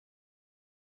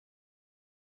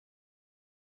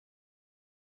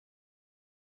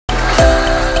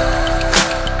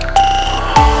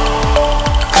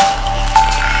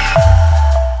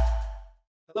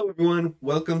Everyone,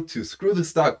 welcome to Screw the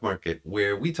Stock Market,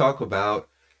 where we talk about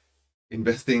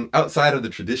investing outside of the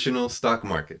traditional stock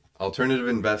market, alternative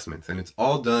investments, and it's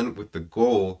all done with the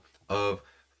goal of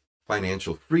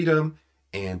financial freedom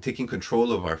and taking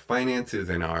control of our finances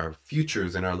and our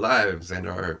futures and our lives and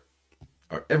our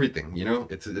everything. You know,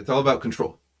 it's all about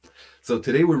control. So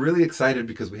today we're really excited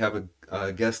because we have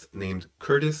a guest named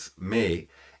Curtis May,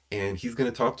 and he's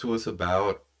going to talk to us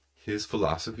about his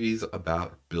philosophies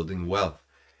about building wealth.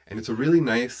 And it's a really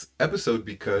nice episode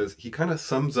because he kind of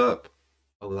sums up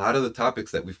a lot of the topics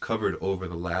that we've covered over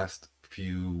the last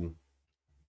few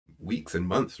weeks and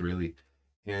months, really.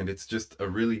 And it's just a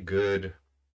really good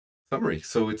summary.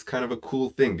 So it's kind of a cool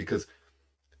thing because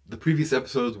the previous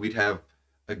episodes we'd have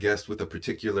a guest with a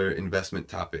particular investment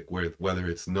topic, whether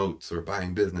it's notes or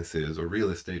buying businesses or real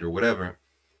estate or whatever.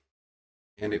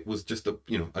 And it was just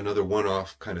another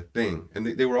one-off kind of thing. And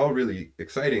they were all really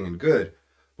exciting and good.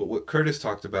 But what Curtis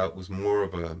talked about was more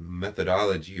of a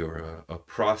methodology or a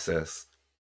process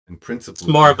and principles. It's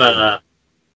more of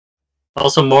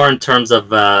also more in terms of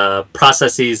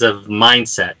processes of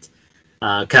mindset,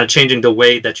 kind of changing the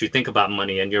way that you think about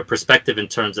money and your perspective in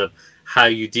terms of how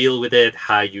you deal with it,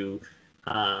 how you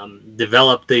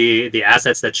develop the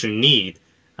assets that you need,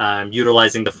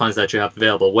 utilizing the funds that you have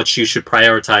available, what you should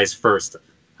prioritize first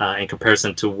in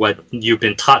comparison to what you've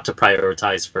been taught to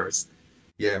prioritize first.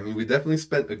 Yeah, I mean, we definitely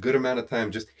spent a good amount of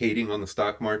time just hating on the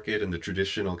stock market and the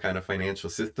traditional kind of financial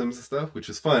systems and stuff, which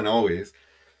is fun always.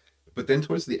 But then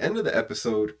towards the end of the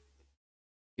episode,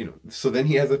 so then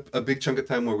he has a big chunk of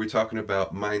time where we're talking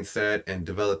about mindset and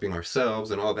developing ourselves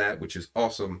and all that, which is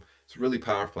awesome. It's really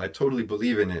powerful. I totally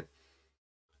believe in it.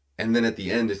 And then at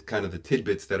the end is kind of the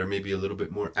tidbits that are maybe a little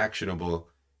bit more actionable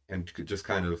and just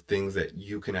kind of things that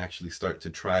you can actually start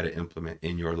to try to implement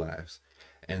in your lives.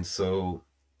 And so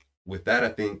with that, I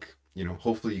think,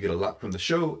 hopefully you get a lot from the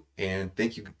show, and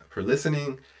thank you for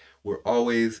listening. We're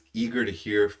always eager to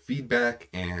hear feedback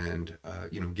and,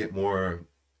 get more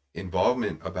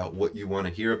involvement about what you want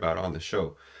to hear about on the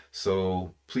show.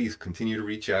 So please continue to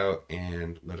reach out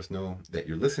and let us know that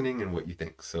you're listening and what you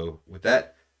think. So with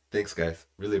that, thanks guys.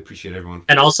 Really appreciate everyone.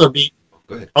 And also be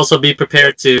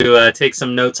prepared to take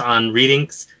some notes on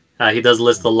readings. He does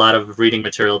list a lot of reading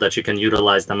material that you can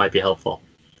utilize that might be helpful.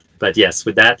 But yes,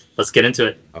 with that, let's get into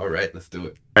it. All right, let's do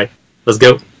it. All right, let's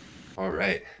go. All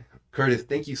right. Curtis,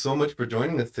 thank you so much for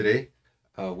joining us today.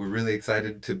 We're really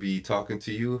excited to be talking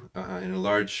to you in a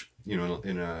large, in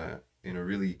a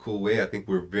really cool way. I think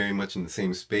we're very much in the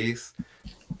same space.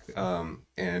 And,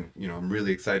 I'm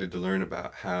really excited to learn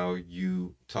about how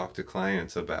you talk to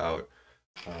clients about,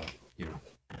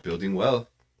 building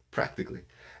wealth practically.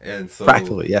 And so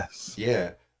practically, yes.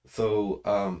 Yeah. So,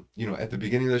 at the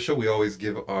beginning of the show, we always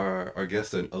give our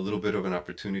guests a little bit of an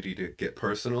opportunity to get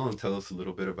personal and tell us a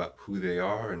little bit about who they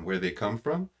are and where they come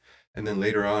from. And then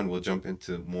later on, we'll jump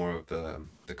into more of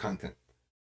the content.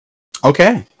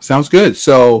 Okay, sounds good.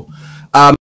 So,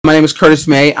 my name is Curtis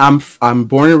May. I'm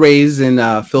born and raised in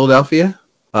Philadelphia.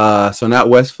 So not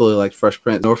West Philly like Fresh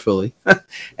Prince, North Philly.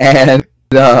 And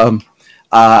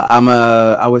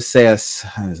I would say a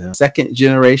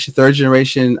third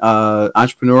generation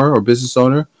entrepreneur or business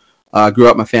owner. Grew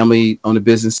up, my family owned a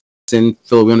business in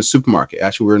Philly. We owned a supermarket.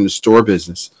 Actually, we were in the store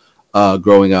business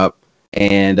growing up.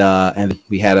 And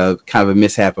we had a kind of a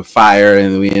mishap, of fire,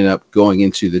 and we ended up going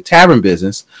into the tavern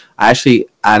business. I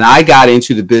got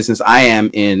into the business I am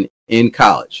in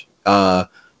college.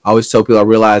 I always tell people I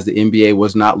realized the NBA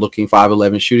was not looking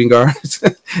 5'11" shooting guards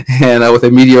and with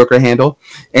a mediocre handle.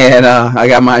 And I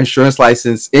got my insurance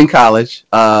license in college,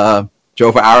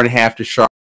 drove an hour and a half to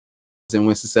Charlotte in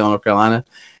Winston-Salem, North Carolina,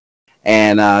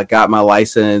 and got my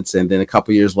license. And then a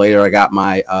couple years later, I got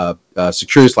my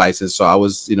securities license. So I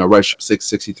was, registered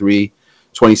 663,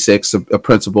 26, a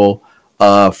principal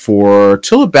for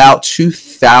till about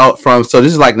 2000. So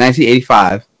this is like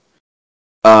 1985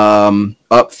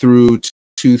 up through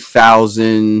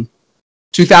 2000.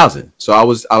 So I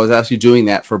was actually doing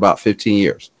that for about 15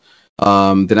 years.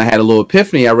 Then I had a little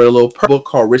epiphany. I read a little book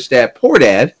called Rich Dad Poor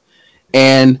Dad,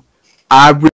 and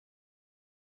I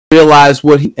realized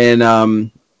what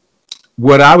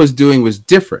I was doing was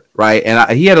different, right?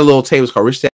 And he had a little tape. It was called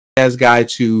Rich Dad's Guide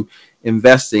to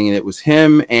Investing, and it was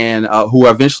him and who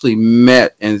I eventually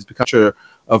met, and it's become a teacher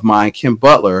of mine, Kim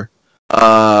Butler,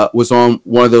 was on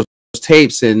one of those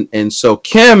tapes, and so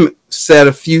Kim said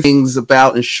a few things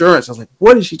about insurance. I was like,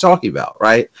 what is she talking about,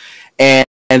 right? And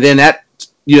then that,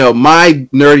 my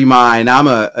nerdy mind,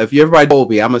 if everybody told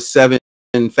me, I'm a 7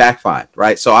 fact find,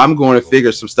 right? So I'm going to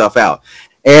figure some stuff out.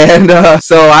 And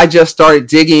so I just started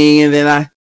digging, and then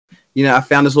I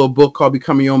found this little book called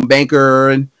Becoming Your Own Banker,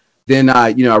 and then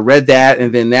I read that,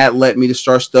 and then that led me to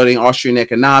start studying Austrian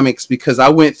economics, because I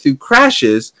went through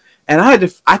crashes, and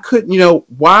I couldn't,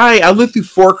 why I lived through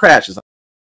 4 crashes,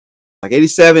 like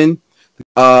 87.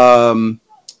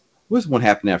 What's one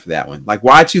happened after that one? Like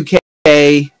Y2K,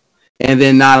 and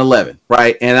then 9/11,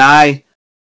 right? And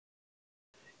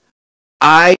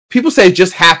people say it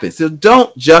just happens. So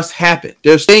don't just happen.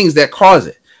 There's things that cause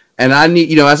it. And I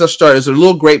need, as I start, there's a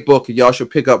little great book that y'all should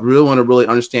pick up. Really want to really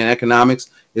understand economics.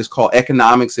 It's called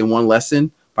Economics in One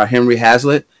Lesson by Henry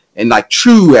Hazlitt. And like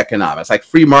true economics, like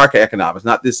free market economics,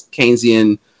 not this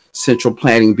Keynesian central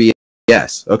planning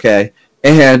BS. Okay.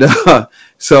 And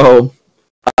so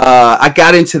I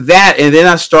got into that, and then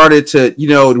I started to,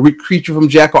 Creature from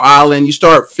Jekyll Island. You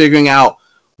start figuring out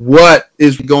what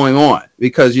is going on,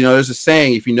 because, there's a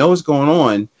saying, if you know what's going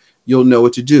on, you'll know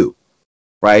what to do.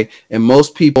 Right. And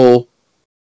most people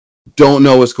don't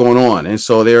know what's going on. And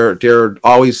so they're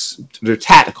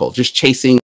tactical, just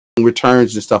chasing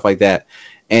returns and stuff like that.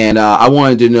 And I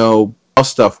wanted to know how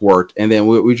stuff worked. And then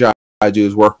what we try to do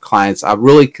is work with clients. I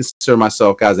really consider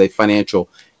myself, guys, a financial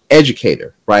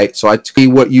educator, right? So I tell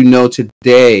you what you know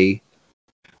today,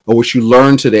 or what you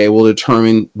learn today, will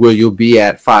determine where you'll be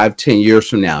at 5-10 years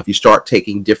from now if you start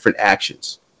taking different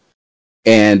actions.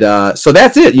 And so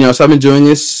that's it. So I've been doing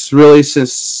this really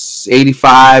since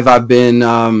 85. I've been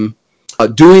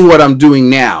doing what I'm doing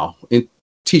now, in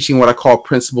teaching what I call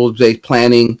principles-based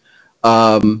planning,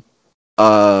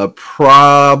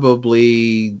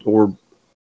 probably or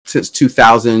since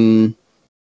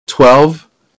 2012.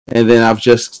 And then I've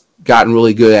just gotten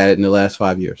really good at it in the last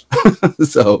 5 years.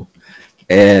 So,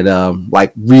 and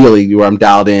like really where I'm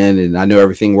dialed in, and I know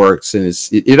everything works, and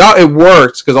it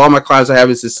works because all my clients I have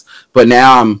is this. But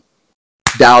now I'm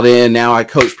dialed in. Now I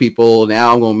coach people.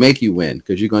 Now I'm going to make you win,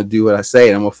 because you're going to do what I say,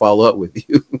 and I'm going to follow up with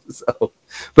you. So,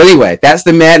 but anyway, that's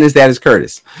the madness. That is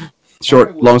Curtis. Short,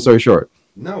 right, well, long story short.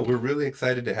 No, we're really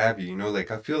excited to have you.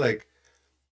 I feel like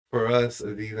for us,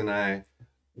 Aziz and I,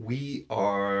 we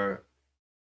are,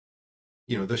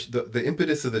 the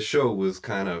impetus of the show was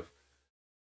kind of,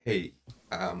 hey,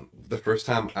 the first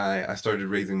time I started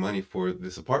raising money for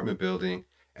this apartment building,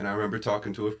 and I remember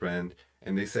talking to a friend,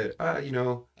 and they said,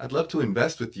 I'd love to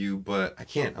invest with you, but I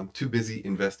can't. I'm too busy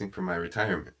investing for my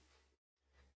retirement.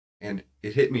 And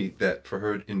it hit me that for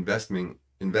her, investment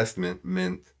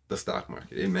meant the stock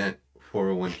market. It meant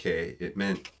 401k. It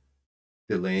meant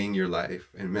delaying your life.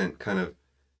 It meant kind of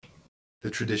the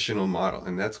traditional model.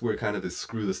 And that's where kind of this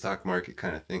screw the stock market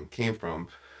kind of thing came from.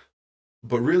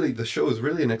 But really, the show is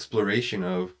really an exploration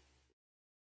of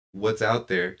what's out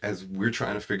there as we're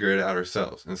trying to figure it out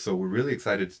ourselves. And so we're really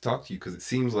excited to talk to you, because it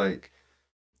seems like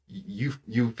you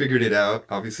figured it out.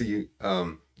 Obviously,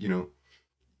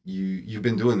 you've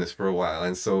been doing this for a while,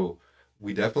 and so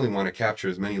we definitely want to capture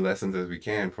as many lessons as we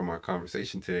can from our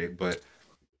conversation today. But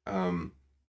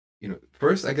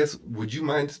first, I guess, would you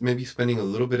mind maybe spending a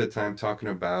little bit of time talking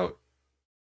about,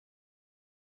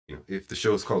 if the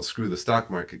show is called Screw the Stock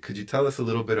Market, could you tell us a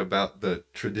little bit about the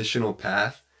traditional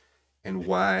path and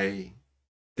why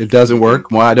it doesn't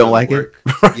work, why I don't like it?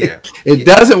 Yeah. It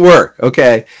doesn't work.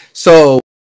 Okay. So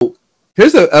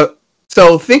here's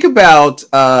so think about,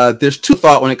 there's two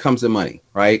thought when it comes to money,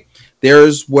 right?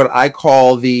 There's what I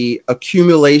call the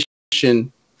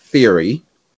accumulation theory,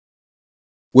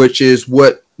 which is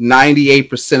what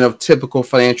 98% of typical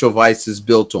financial advice is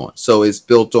built on. So it's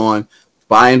built on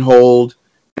buy and hold,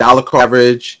 dollar cost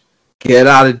average, get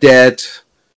out of debt,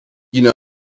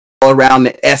 all around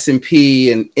the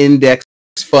S&P and index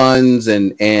funds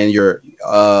and your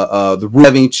the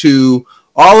Rule 2,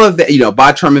 all of that,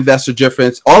 buy term investor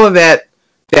difference, all of that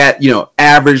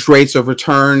average rates of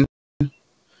return,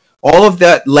 all of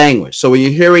that language. So when you're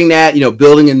hearing that,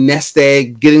 building a nest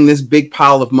egg, getting this big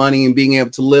pile of money and being able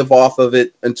to live off of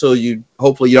it until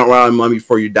hopefully you don't run out of money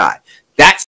before you die.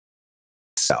 That's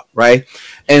right.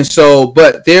 And so,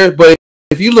 but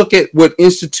if you look at what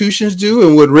institutions do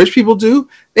and what rich people do,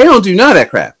 they don't do none of that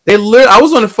crap. I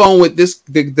was on the phone with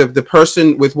the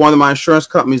person with one of my insurance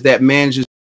companies that manages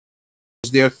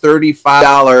their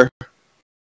 $35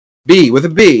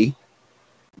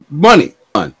 money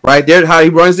fund, right? There, how he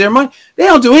runs their money. They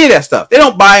don't do any of that stuff. They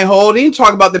don't buy and hold. They don't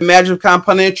talk about the magic of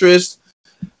compound interest.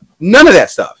 None of that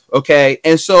stuff. Okay.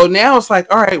 And so now it's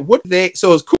like, all right,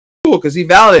 so it's cool because he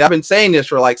validated. I've been saying this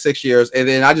for like 6 years, and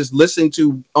then I just listened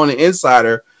to on the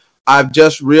insider. I've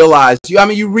just realized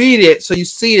you read it, so you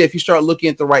see it if you start looking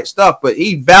at the right stuff, but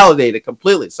he validated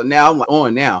completely. So now I'm like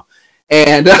on now.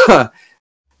 And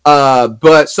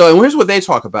but here's what they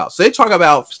talk about. So they talk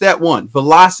about step one,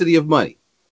 velocity of money,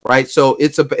 right? So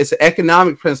it's an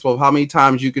economic principle of how many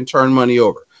times you can turn money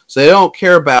over. So they don't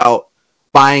care about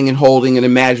buying and holding and the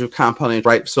magic of compounding,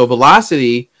 right? So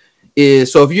velocity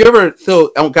is, so if you ever,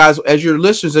 so guys, as your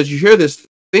listeners, as you hear this,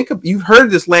 think of, you've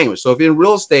heard this language. So if you're in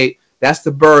real estate, that's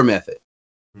the Burr method,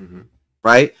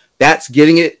 right? That's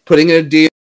getting it, putting in a deal,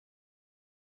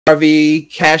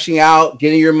 RV, cashing out,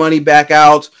 getting your money back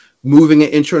out, moving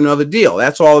it into another deal.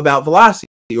 That's all about velocity.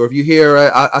 Or if you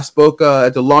hear, I spoke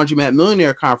at the Laundromat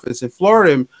Millionaire Conference in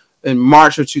Florida in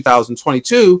March of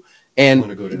 2022, and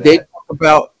they talk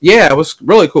about, yeah, it was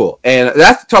really cool. And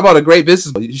that's talk about a great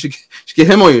business. You should get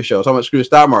him on your show. Talking about screw the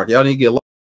stock market. Y'all need to get a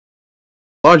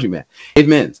Laundromat. Dave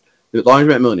Men's, the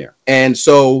Laundromat Millionaire. And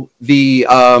so the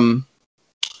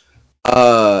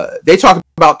they talk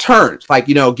about turns, like,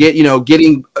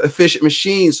 getting efficient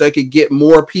machines so they could get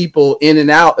more people in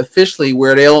and out efficiently,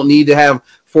 where they don't need to have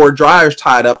 4 dryers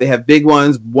tied up. They have big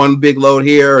ones, one big load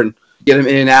here, and get them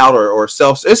in and out, or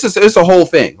self. It's a whole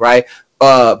thing, right?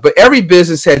 But every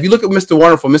business if you look at Mr.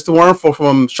 Wonderful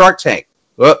from Shark Tank.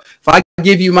 Well, if I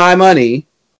give you my money,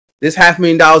 this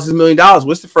 $500,000 is $1 million.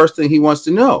 What's the first thing he wants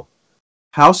to know?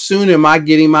 How soon am I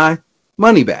getting my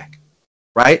money back?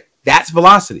 Right? That's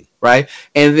velocity, right?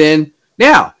 And then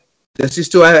now, does he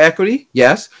still have equity?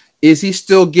 Yes. Is he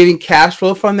still getting cash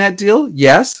flow from that deal?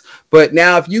 Yes. But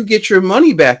now if you get your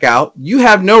money back out, you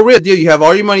have no risk deal. You have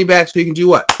all your money back, so you can do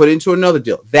what? Put it into another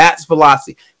deal. That's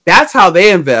velocity. That's how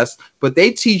they invest, but they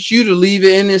teach you to leave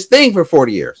it in this thing for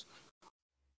 40 years.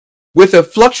 With a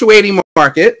fluctuating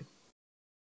market,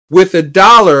 with a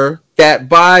dollar that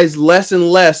buys less and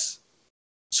less,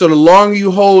 so the longer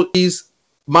you hold these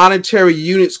monetary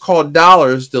units called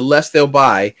dollars, the less they'll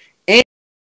buy.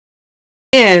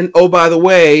 And oh, by the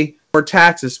way, for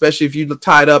taxes, especially if you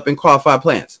tied up in qualified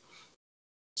plans.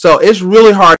 So it's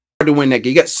really hard to win that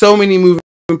game. You got so many moving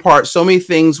parts, so many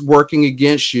things working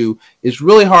against you. It's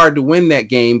really hard to win that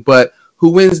game. But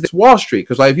who wins this? Wall Street.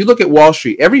 Because if you look at Wall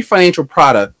Street, every financial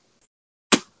product,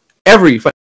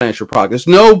 there's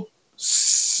no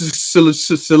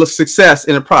success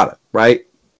in a product, right?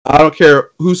 I don't care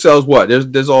who sells what.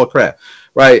 There's all crap,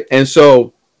 right? And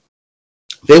so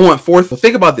they want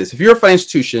think about this. If you're a financial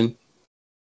institution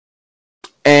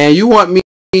and you want me,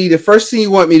 the first thing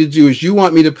you want me to do is you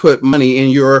want me to put money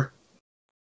in your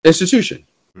institution,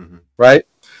 right?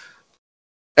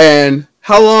 And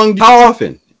how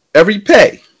often? Every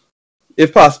pay,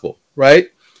 if possible, right?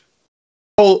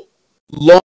 How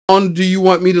long do you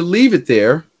want me to leave it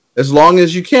there? As long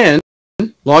as you can,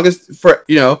 and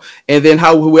then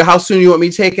how soon do you want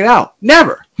me to take it out?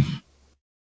 Never.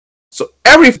 So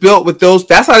every built with those,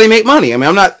 that's how they make money. I mean,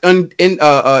 I'm not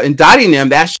indicting them.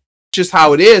 That's just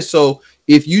how it is. So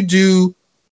if you do,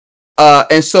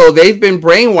 and so they've been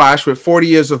brainwashed with 40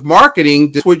 years of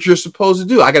marketing. This is what you're supposed to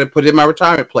do. I got to put it in my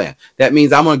retirement plan. That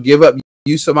means I'm going to give up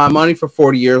use of my money for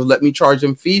 40 years. Let me charge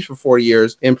them fees for 40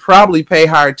 years and probably pay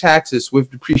higher taxes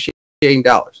with depreciating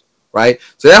dollars, right?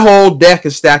 So that whole deck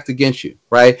is stacked against you,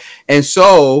 right? And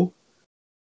so,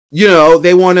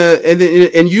 they want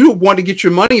to, and you want to get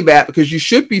your money back because you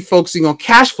should be focusing on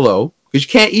cash flow because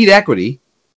you can't eat equity,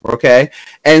 okay?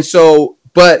 And so,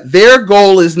 but their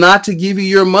goal is not to give you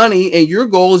your money, and your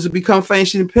goal is to become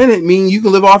financially independent, meaning you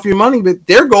can live off your money, but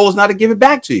their goal is not to give it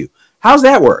back to you. How's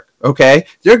that work? Okay,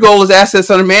 their goal is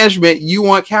assets under management. You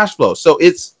want cash flow, so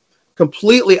it's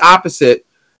completely opposite.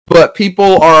 But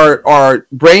people are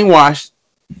brainwashed.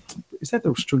 Is that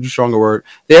the stronger word?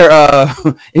 They're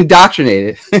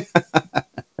indoctrinated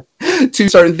to a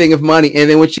certain thing of money, and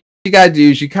then what you got to do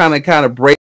is you kind of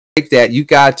break that. You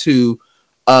got to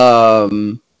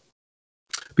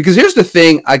because here's the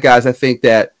thing, guys. I think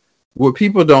that what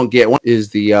people don't get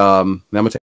is the I'm gonna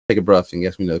take a breath and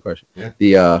ask me another question.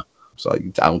 Yeah. So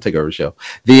I won't take over the show.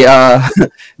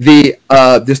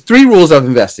 There's 3 rules of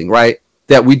investing, right?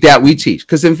 That we teach,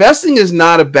 because investing is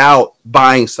not about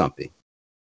buying something.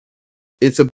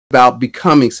 It's about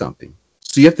becoming something.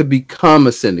 So you have to become a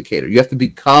syndicator. You have to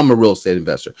become a real estate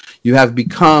investor. You have to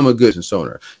become a good business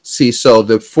owner. See, so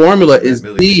the formula is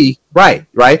right.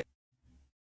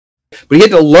 But you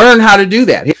have to learn how to do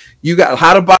that. You got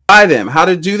how to buy them, how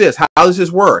to do this, how does this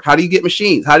work, how do you get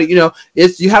machines, how do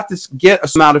you have to get a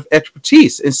amount of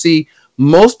expertise. And see,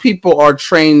 most people are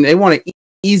trained, they want an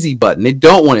easy button, they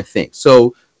don't want to think.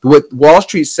 So what Wall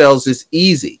Street sells is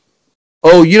easy.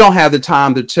 Oh, you don't have the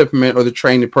time, the temperament, or the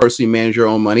training to personally manage your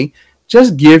own money.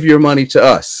 Just give your money to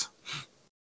us.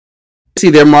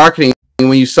 See, their marketing,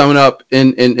 when you sum it up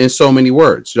in so many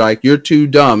words, like, you're too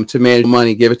dumb to manage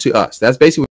money, give it to us. That's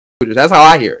basically that's how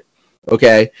I hear it.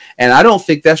 Okay. And I don't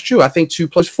think that's true. I think 2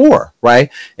 + 4, right?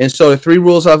 And so the 3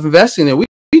 rules of investing that we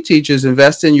teach is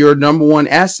invest in your number one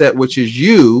asset, which is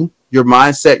you, your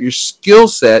mindset, your skill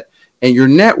set, and your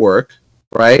network,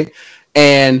 right?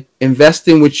 and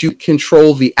investing which you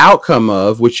control the outcome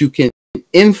of, which you can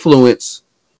influence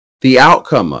the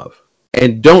outcome of,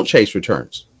 and don't chase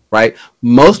returns, right?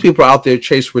 Most people out there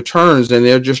chase returns and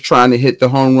they're just trying to hit the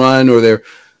home run, or they're,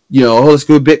 oh, let's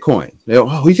go with Bitcoin. Oh,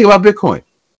 what do you think about Bitcoin?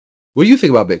 What do you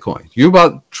think about Bitcoin? You're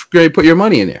about to put your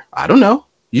money in there. I don't know.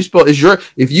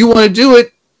 If you want to do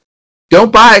it,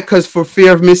 don't buy it because for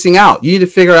fear of missing out. You need to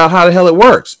figure out how the hell it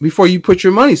works before you put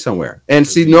your money somewhere. And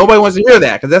see, nobody wants to hear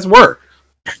that because that's work.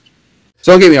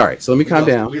 So don't get me all right. So let me calm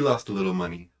down. We lost a little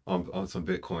money on some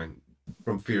Bitcoin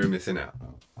from fear of missing out.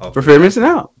 For fear of missing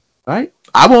out, right?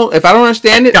 I won't. If I don't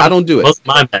understand it, I don't do it. Most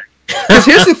mine back. Because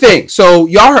here's the thing. So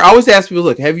y'all I always ask people,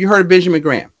 look, have you heard of Benjamin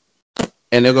Graham?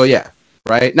 And they'll go, yeah,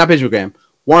 right? Not Benjamin Graham.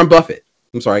 Warren Buffett.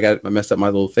 I'm sorry, I messed up my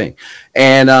little thing.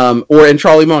 And and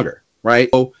Charlie Munger, right?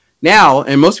 So now,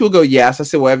 and most people go, yes. I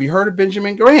said, well, have you heard of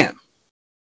Benjamin Graham?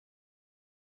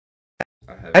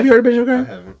 Have you heard of Benjamin Graham? I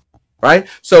haven't. Right?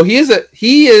 So he's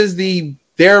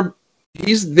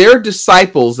their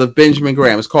disciples of Benjamin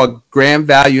Graham. It's called Graham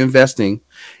Value Investing,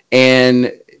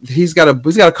 and he's got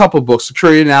a couple books,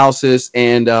 Security Analysis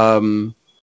and The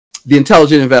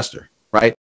Intelligent Investor,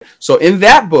 right? So in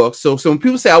that book, so when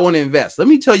people say I want to invest, let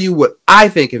me tell you what I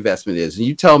think investment is, and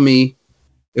you tell me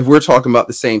if we're talking about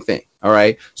the same thing. All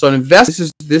right. So an this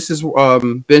is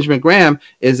Benjamin Graham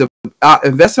is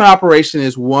investment operation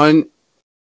is one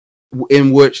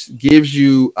in which gives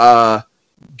you a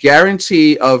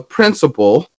guarantee of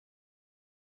principal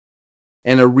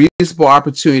and a reasonable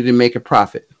opportunity to make a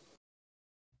profit.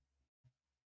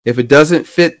 If it doesn't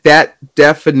fit that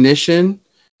definition,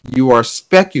 you are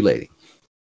speculating.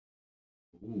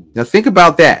 Now think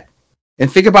about that,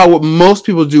 and think about what most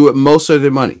people do with most of their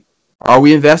money. Are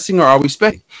we investing or are we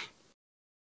speculating?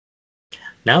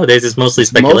 Nowadays, it's mostly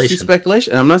speculation. Mostly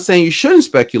speculation. And I'm not saying you shouldn't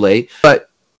speculate, but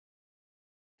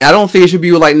I don't think it should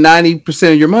be with like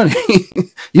 90% of your money.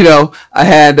 I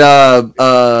had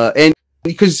and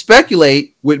because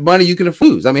speculate with money you can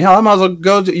lose. I mean, hell, I might as well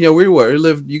go to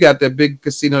you got that big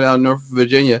casino down in North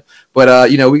Virginia, but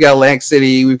we got Atlantic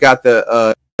City, we've got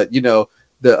the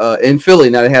in Philly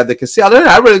now they have the casino.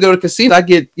 I'd rather go to the casino. I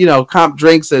get comp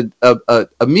drinks, a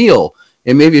meal,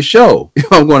 and maybe a show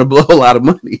if I'm going to blow a lot of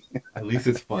money. At least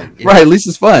it's fun. Right, at least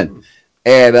it's fun.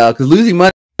 And because losing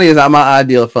money is not my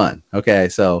ideal of fun. Okay,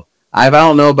 so if I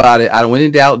don't know about it, when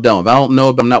in doubt, don't. If I don't know,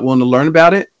 I'm not willing to learn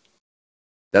about it.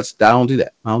 I don't do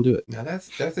that. I don't do it. Now that's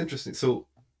interesting. So,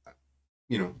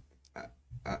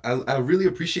 I really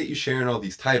appreciate you sharing all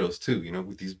these titles too.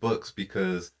 With these books,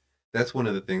 because that's one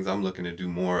of the things I'm looking to do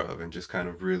more of, and just kind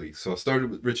of really. So I started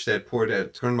with Rich Dad Poor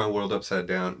Dad, turned my world upside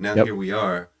down. Now Here we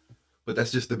are. But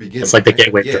that's just the beginning. It's like the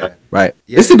gateway drug. Right.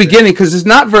 Yeah, it's the beginning because it's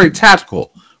not very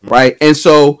tactical, right? And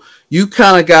so you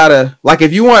kind of gotta, like,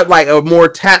 if you want like a more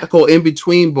tactical in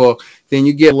between book, then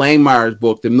you get Langmeyer's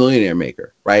book, The Millionaire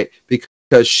Maker, right?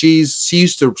 Because she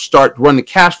used to start running the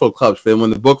cash flow clubs for them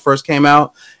when the book first came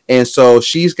out, and so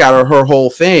she's got her whole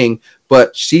thing.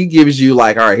 But she gives you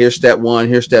like, all right, here's step one,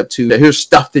 here's step two, here's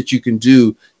stuff that you can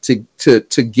do to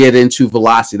get into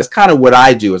velocity. That's kind of what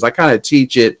I do. Is I kind of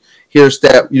teach it. Here's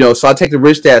step, so I take the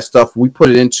Rich Dad stuff, we put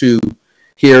it into,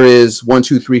 here is 1,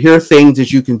 2, 3. Here are things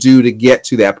that you can do to get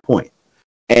to that point.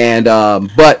 And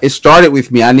but it started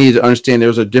with me. I needed to understand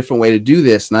there's a different way to do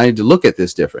this, and I need to look at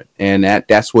this different. And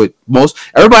that's what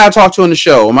everybody I talk to on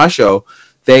my show,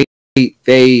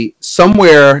 they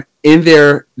somewhere in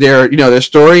their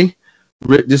story,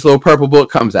 this little purple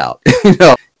book comes out,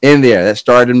 in there that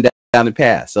started them down the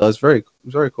path. So it's very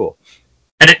cool.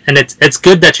 And it's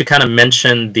good that you kind of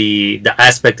mentioned the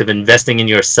aspect of investing in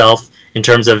yourself in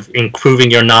terms of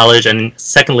improving your knowledge, and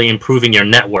secondly, improving your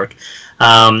network.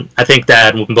 I think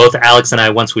that both Alex and I,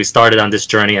 once we started on this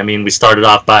journey, we started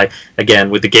off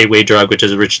with the gateway drug, which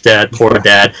is Rich Dad, Poor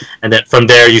Dad. And then from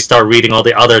there, you start reading all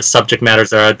the other subject matters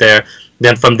that are out there.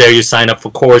 Then from there, you sign up for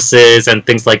courses and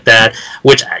things like that,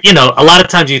 which, a lot of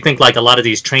times you think like a lot of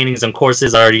these trainings and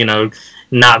courses are,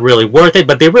 not really worth it,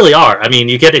 but they really are.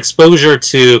 You get exposure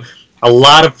to a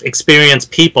lot of experienced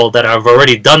people that have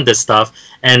already done this stuff,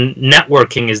 and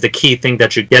networking is the key thing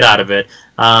that you get out of it.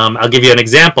 I'll give you an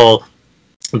example.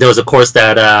 There was a course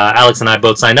that Alex and I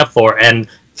both signed up for, and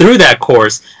through that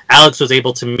course, Alex was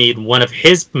able to meet one of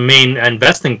his main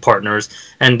investing partners,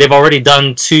 and they've already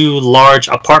done 2 large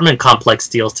apartment complex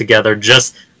deals together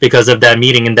just because of that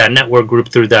meeting in that network group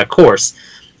through that course.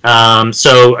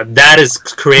 So that has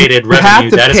created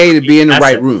revenue. You have to pay to be in the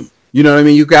right room. You know what I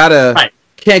mean? You gotta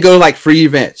can't go to like free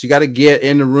events. You got to get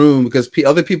in the room because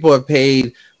other people have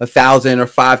paid $1,000 or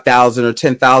 $5,000 or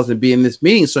 $10,000 to be in this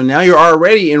meeting. So now you're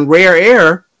already in rare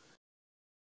air,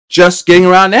 just getting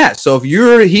around that. So if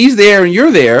he's there and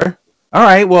you're there, All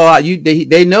right, well,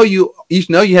 they know you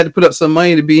know you had to put up some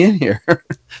money to be in here,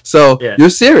 so Yeah. you're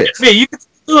serious. I mean, you could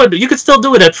still do it. You could still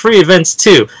do it at free events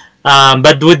too.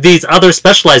 But with these other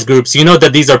specialized groups, you know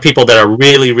that these are people that are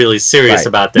really, really serious Right.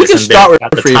 about You this, can and start they've with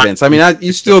got the free time. events. I mean,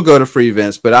 you still go to free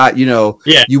events, but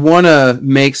Yeah. you want to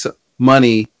make some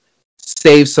money,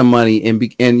 save some money,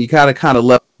 and you gotta kind of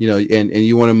love, and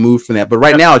you want to move from that. But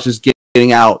right now, it's just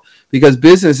getting out because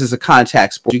business is a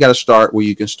contact sport. You got to start where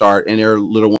you can start, and there are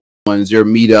little ones, there are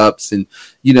meetups, and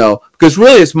because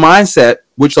really it's mindset.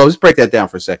 So let's break that down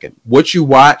for a second. What you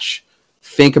watch,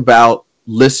 think about,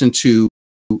 listen to,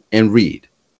 and read.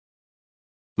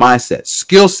 Mindset,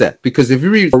 skill set. Because if you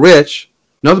read Rich,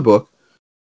 another book,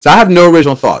 so I have no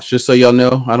original thoughts. Just so y'all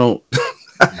know, I don't.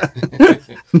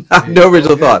 No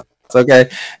original thoughts. Okay,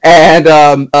 and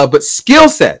but skill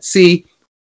set. See,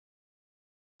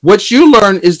 what you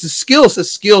learn is the skills. A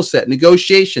skill set.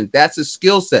 Negotiation. That's a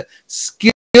skill set.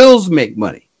 Skills make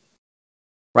money.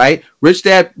 Right? Rich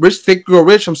Dad, Rich Thick Grow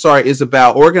Rich. I'm sorry, is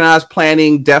about organized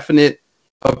planning, definite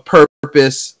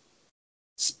purpose,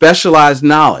 specialized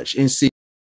knowledge, and see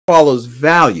follows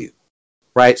value.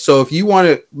 Right? So if you want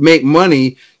to make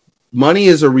money, money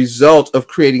is a result of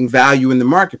creating value in the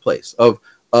marketplace, of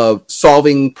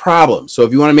solving problems. So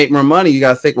if you want to make more money, you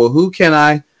got to think, well,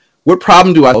 what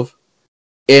problem do I solve?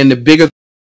 And the bigger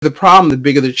the problem, the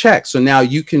bigger the check. So now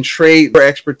you can trade your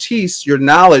expertise, your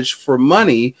knowledge for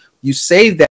money. You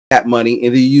save that money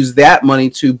and you use that money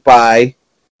to buy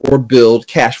or build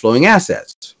cash flowing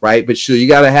assets, right? But so you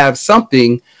got to have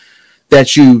something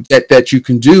that you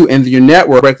can do, and your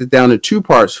network. Break it down into two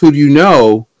parts. Who do you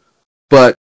know?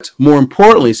 But more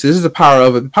importantly, so this is the power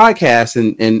of the podcast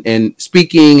and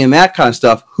speaking and that kind of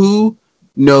stuff. Who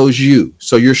knows you?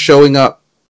 So you're showing up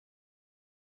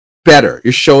better.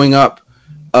 You're showing up,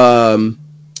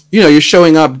 you're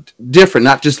showing up different,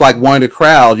 not just like one of the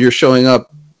crowd. You're showing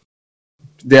up,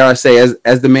 dare I say,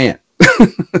 as the man.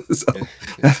 So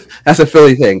that's a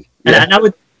Philly thing. Yeah.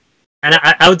 And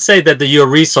I would say that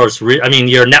your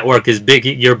your network is big,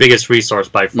 your biggest resource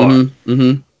by far. Mm-hmm,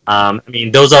 mm-hmm. I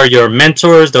mean, those are your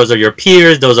mentors, those are your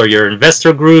peers, those are your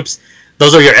investor groups,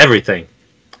 those are your everything.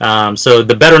 So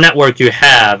the better network you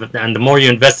have, and the more you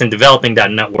invest in developing that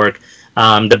network,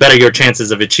 the better your chances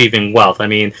of achieving wealth. I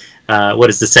mean, what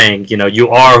is the saying? You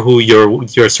are who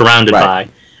you're surrounded by.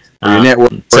 Your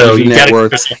network. So you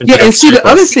network. Yeah, and see, the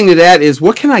other thing to that is,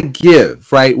 what can I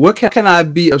give, right? What can I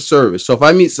be of service? So if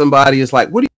I meet somebody, it's like,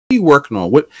 what are you working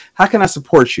on? How can I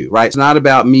support you, right? It's not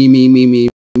about me.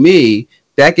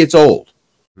 That gets old.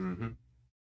 Mm-hmm.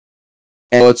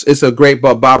 And it's a great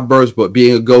Bob Burr's book,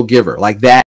 Being a Go-Giver. Like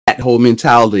that whole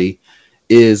mentality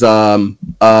is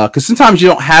because sometimes you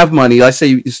don't have money. Let's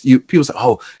say people say,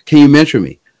 "Oh, can you mentor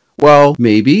me?" Well,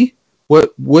 maybe.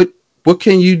 What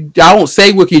can you? I won't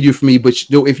say what can you do for me, but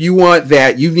if you want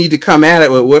that, you need to come at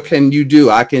it. What can you do?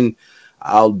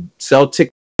 I'll sell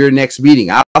tickets to your next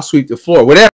meeting. I'll sweep the floor.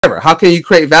 Whatever. How can you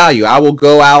create value? I will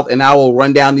go out and I will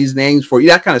run down these names for you.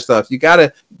 That kind of stuff. You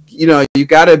gotta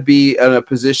be in a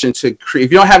position to create.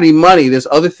 If you don't have any money, there's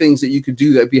other things that you could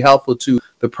do that'd be helpful to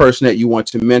the person that you want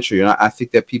to mentor. I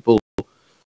think that people,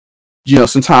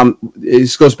 sometimes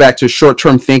it goes back to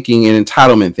short-term thinking and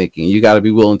entitlement thinking. You got to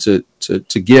be willing to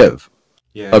give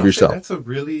of yourself. That's a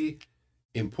really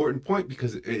important point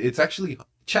because it's actually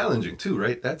challenging too,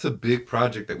 right? That's a big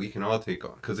project that we can all take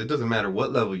on because it doesn't matter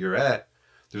what level you're at.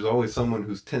 There's always someone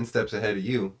who's 10 steps ahead of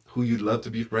you, who you'd love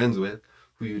to be friends with,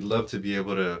 who you'd love to be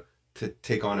able to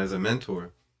take on as a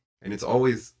mentor. And it's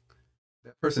always,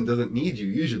 that person doesn't need you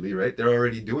usually, right? They're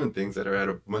already doing things that are at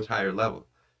a much higher level.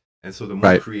 And so the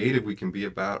more creative we can be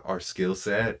about our skill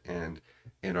set and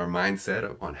our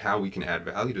mindset on how we can add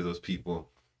value to those people,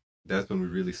 that's when we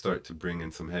really start to bring in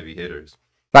some heavy hitters.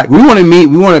 Like we want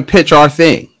to pitch our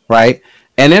thing, right?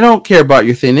 And they don't care about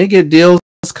your thing. They get deals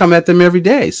come at them every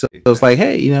day. So it's like,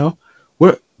 hey,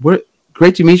 we're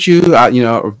great to meet you.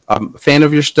 I'm a fan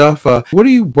of your stuff. What are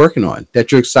you working on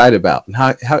that you're excited about? And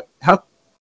how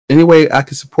any way I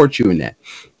can support you in that?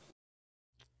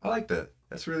 I like that.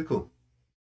 That's really cool.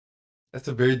 That's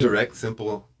a very direct,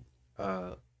 simple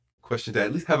question to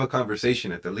at least have a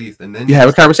conversation at the least. And then you have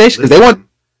a conversation because they want to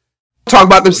talk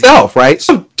about themselves, right?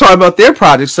 So talk about their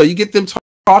projects. So you get them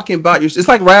talking about it's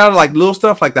like right out of like little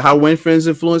stuff like the How Win Friends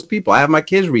Influence People. I have my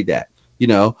kids read that,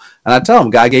 and I tell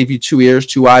them, God gave you 2 ears,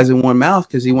 2 eyes, and 1 mouth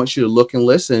because he wants you to look and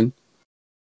listen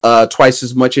twice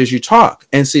as much as you talk.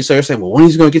 And see, so you're saying, well, when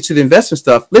he's going to get to the investment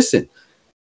stuff? Listen,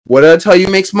 what did I tell you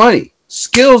makes money?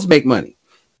 Skills make money.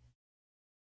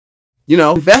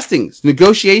 Investing, it's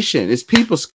negotiation, it's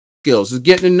people skills, it's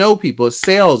getting to know people, it's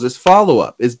sales, it's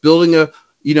follow-up, it's building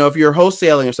You know, if you're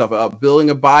wholesaling yourself, building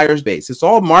a buyer's base, it's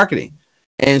all marketing.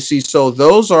 And see, so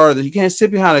those are you can't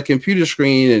sit behind a computer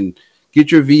screen and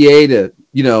get your VA to,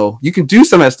 you know, you can do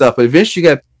some of that stuff, but eventually you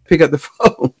got to pick up the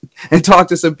phone and talk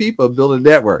to some people, build a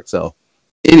network. So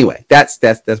anyway, that's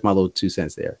my little 2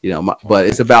 cents there, you know, but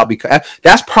it's about,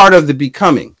 that's part of the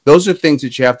becoming. Those are things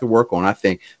that you have to work on. I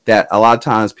think that a lot of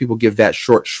times people give that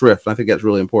short shrift. I think that's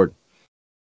really important.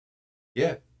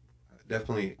 Yeah,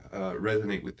 definitely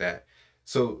resonate with that.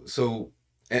 So,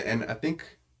 and I think,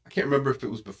 I can't remember if it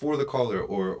was before the call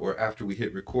or after we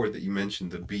hit record that you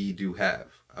mentioned the be, do, have.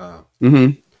 No,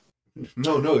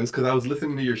 it's because I was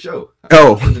listening to your show.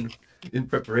 In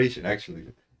preparation, actually.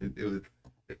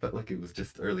 It felt like it was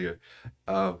just earlier.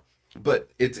 But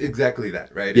it's exactly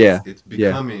that, right? It's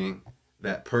becoming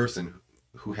that person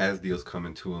who has deals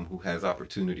coming to him, who has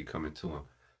opportunity coming to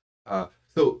him.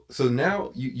 So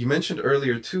now you mentioned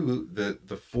earlier too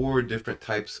the 4 different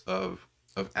types of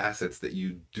assets that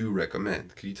you do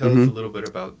recommend. Can you tell us a little bit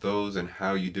about those and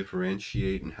how you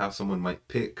differentiate and how someone might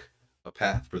pick a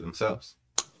path for themselves?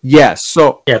 Yes.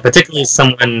 So yeah, particularly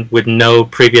someone with no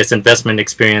previous investment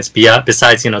experience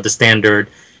besides, you know, the standard,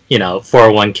 you know,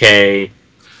 401k,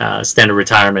 standard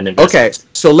retirement investment. Okay.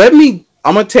 So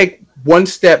I'm going to take one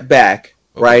step back,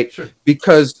 right? Sure.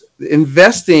 Because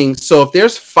investing, so if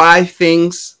there's 5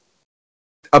 things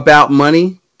about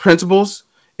money principles,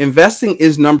 investing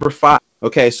is number 5.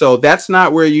 Okay, so that's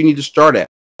not where you need to start at.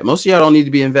 Most of y'all don't need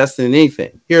to be investing in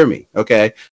anything. Hear me,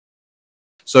 okay?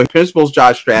 So principles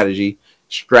drive strategy.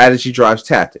 Strategy drives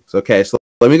tactics. Okay, so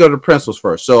let me go to principles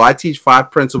first. So I teach 5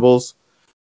 principles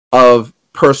of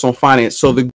personal finance.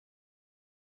 So the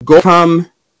goal, come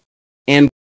and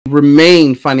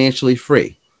remain financially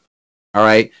free. All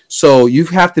right. So you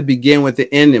have to begin with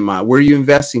the end in mind. What are you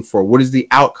investing for? What is the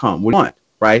outcome? What do you want?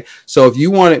 Right. So if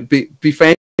you want to be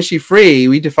financially free,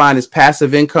 we define as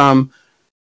passive income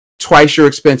twice your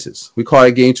expenses. We call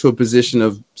it getting to a position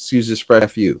of, excuse the expression,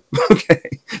 FU. Okay.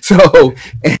 So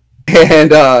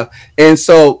and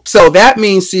so that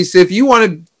means, see, so if you want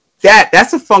to,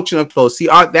 that's a function of flow. See,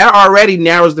 that already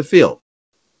narrows the field,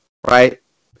 right?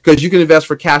 Because you can invest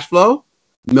for cash flow,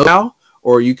 milk cow,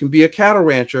 or you can be a cattle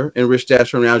rancher in Rich Dad's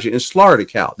terminology and slaughter the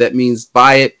cow. That means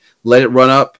buy it, let it run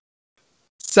up,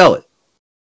 sell it.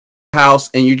 House,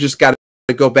 and you just got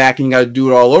to go back and you got to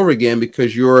do it all over again,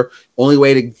 because your only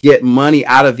way to get money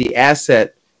out of the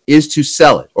asset is to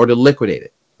sell it or to liquidate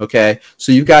it. Okay,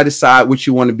 so you've got to decide what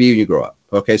you want to be when you grow up.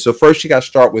 Okay, so first you got to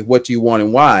start with what do you want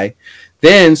and why.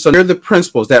 Then, so there are the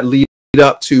principles that lead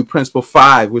up to principle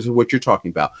 5, which is what you're talking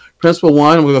about. Principle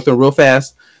 1, we'll go through real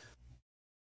fast,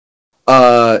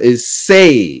 is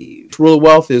save. Rule of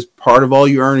wealth is part of all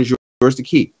you earn is yours to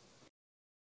keep.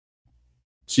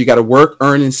 So you got to work,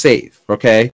 earn, and save.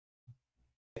 Okay,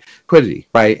 liquidity,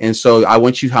 right? And so I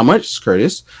want you, how much,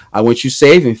 Curtis? I want you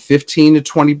saving 15 to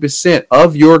 20%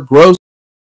 of your gross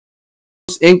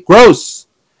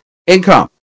income.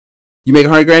 You make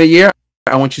 $100,000 a year,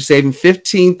 I want you saving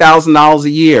 $15,000 a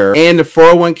year, and the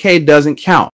 401k doesn't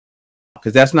count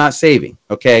because that's not saving.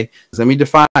 Okay, so let me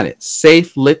define it: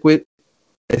 safe, liquid,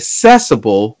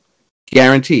 accessible,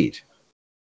 guaranteed.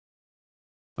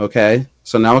 Okay,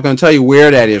 so now I'm going to tell you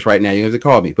where that is right now. You have to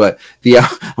call me, but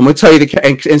I'm going to tell you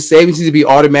and savings needs to be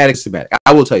automatic.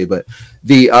 I will tell you, but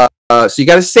so you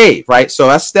got to save, right? So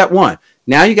that's step 1.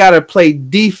 Now you got to play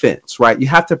defense, right? You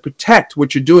have to protect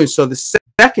what you're doing. So the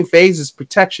second phase is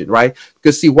protection, right?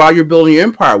 Because see, while you're building your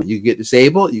empire, you could get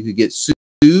disabled, you could get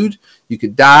sued, you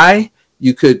could die,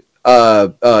 you could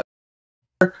have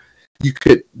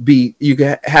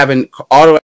an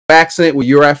auto accident where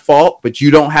you're at fault, but you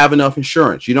don't have enough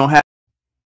insurance. You don't have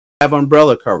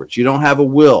umbrella coverage. You don't have a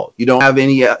will. You don't have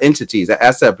any entities,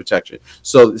 asset protection.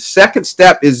 So the second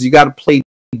step is you got to play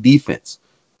defense.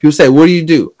 People say, what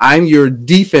do? I'm your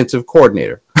defensive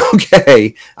coordinator.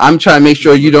 Okay. I'm trying to make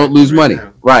sure you don't lose money.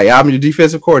 Right. I'm your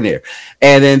defensive coordinator.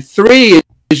 And then 3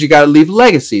 is you got to leave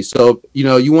legacy. So, you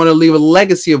know, you want to leave a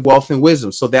legacy of wealth and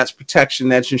wisdom. So that's protection.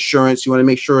 That's insurance. You want to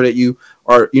make sure that you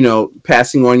are, you know,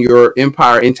 passing on your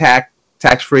empire intact,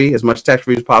 tax-free, as much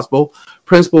tax-free as possible.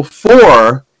 Principle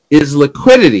 4 is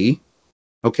liquidity.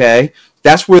 Okay.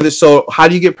 That's where so how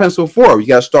do you get principle 4? You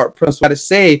got to start principle to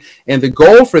save. And the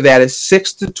goal for that is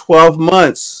 6 to 12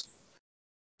 months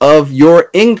of your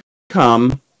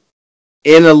income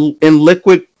in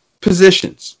liquid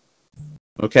positions.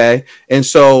 Okay. And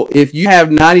so if you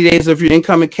have 90 days of your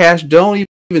income in cash, don't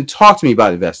even talk to me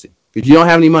about investing because you don't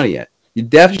have any money yet. You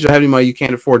definitely don't have any money you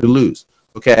can't afford to lose.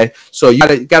 Okay. So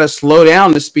you got to slow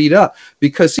down to speed up,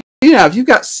 because you know, if you've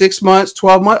got 6 months,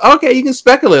 12 months, okay, you can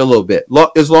speculate a little bit,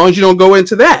 as long as you don't go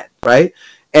into that, right?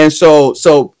 And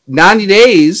so 90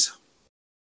 days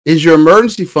is your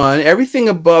emergency fund. Everything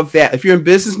above that, if you're in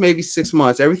business, maybe 6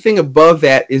 months, everything above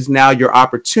that is now your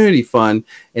opportunity fund.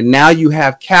 And now you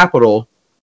have capital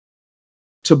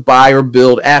to buy or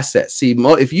build assets. See,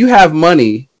 if you have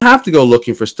money, you don't have to go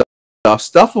looking for stuff.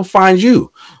 Stuff will find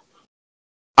you.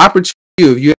 Opportunity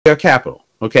if you have capital.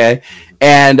 Okay.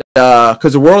 And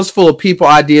because the world is full of people,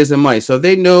 ideas, and money. So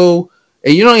they know,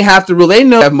 and you don't even have to really, they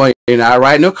know you have money now,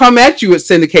 right? And they'll come at you with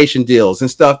syndication deals and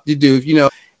stuff to do, if you know.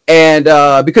 And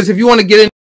because if you want to get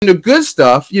into good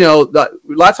stuff, you know, a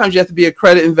lot of times you have to be a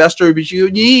credit investor, but you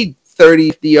need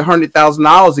 $30,000, $50,000,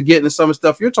 $100,000 to get into some of the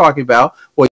stuff you're talking about.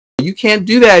 Well, you can't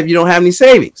do that if you don't have any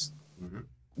savings,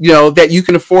 you know, that you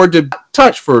can afford to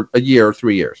touch for a year or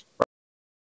 3 years.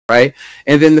 Right.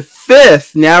 And then the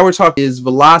fifth, now we're talking, is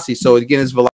velocity. So again,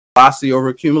 it's velocity over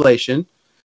accumulation.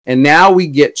 And now we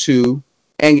get to,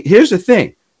 and here's the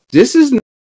thing, this is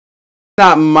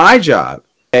not my job,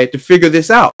 okay, to figure this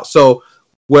out. So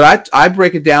what I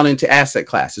break it down into asset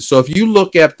classes. So if you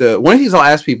look at one of these, I'll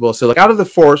ask people, so like out of the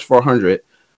Forbes 400,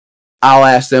 I'll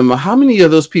ask them, how many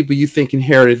of those people you think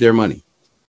inherited their money?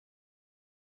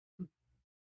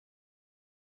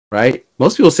 Right?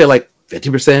 Most people say like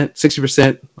 50%,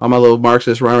 60%. All my little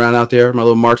Marxists run around out there, my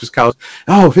little Marxist college.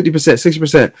 Oh, 50%,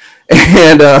 60%.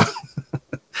 And I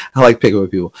like picking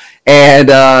with people. And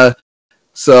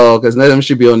so, because none of them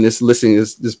should be on this, listening to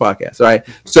this podcast. All right.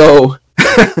 So or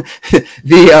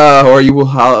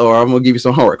I'm gonna give you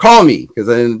some homework. Call me, because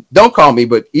then don't call me,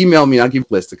 but email me. I'll give you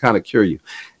a list to kind of cure you.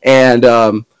 And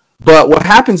but what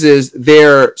happens is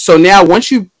so now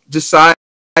once you decide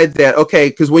that, okay,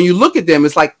 because when you look at them,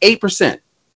 it's like 8%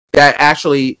 that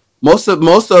actually most of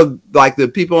like the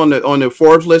people on the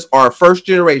Forbes list are first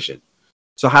generation.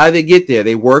 So how did they get there?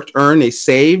 They worked, earned, they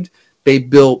saved, they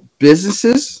built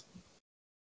businesses,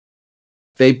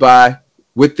 they buy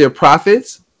with their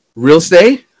profits real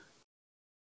estate,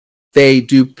 they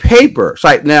do paper.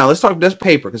 So now let's talk just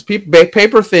paper, because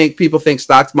people think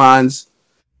stocks, bonds,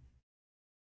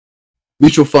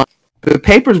 mutual fund. But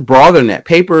paper's broader than that.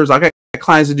 Papers, I got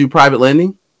clients that do private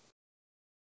lending.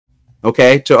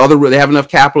 Okay, they have enough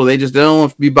capital, they don't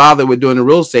want to be bothered with doing the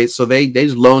real estate, so they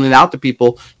just loan it out to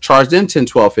people, charge them 10,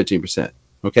 12, 15%.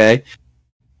 Okay.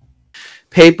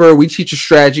 Paper, we teach a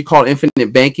strategy called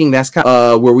infinite banking. That's kind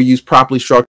of where we use properly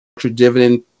structured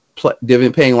dividend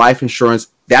paying life insurance.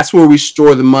 That's where we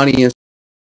store the money in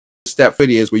step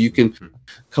videos, where you can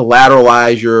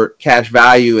collateralize your cash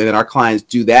value, and then our clients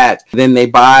do that. Then they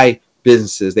buy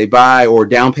businesses, they buy or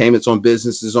down payments on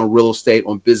businesses, on real estate,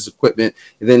 on business equipment,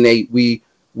 and then we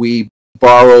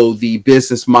borrow the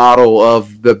business model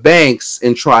of the banks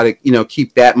and try to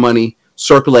keep that money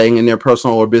circulating in their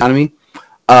personal or business economy.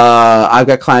 I've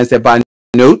got clients that buy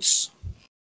notes,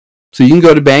 so you can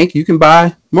go to bank, you can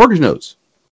buy mortgage notes,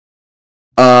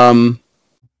 or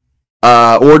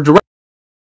directly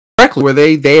where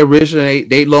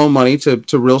they loan money to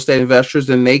real estate investors,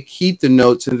 and they keep the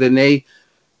notes, and then they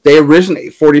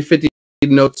originate 40, 50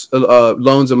 notes,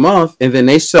 loans a month, and then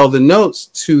they sell the notes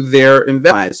to their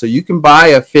investors. So you can buy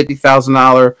a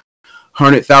 $50,000,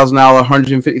 $100,000,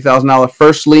 $150,000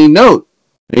 first lien note.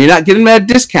 And you're not getting that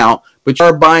discount, but you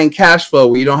are buying cash flow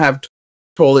where you don't have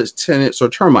toilets, tenants, or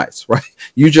termites, right?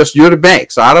 You're the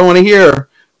bank. So I don't want to hear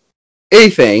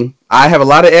anything. I have a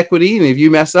lot of equity, and if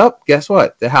you mess up, guess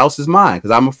what? The house is mine,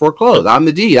 because I'm a foreclosed. I'm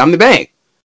the deed. I'm the bank.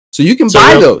 So you can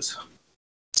buy those.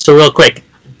 So real quick,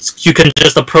 you can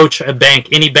just approach a bank,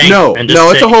 any bank. No,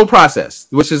 it's a whole process,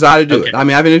 which is how to do it. I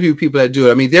mean, I've interviewed people that do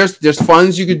it. I mean, there's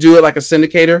funds you could do it like a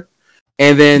syndicator,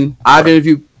 and then I've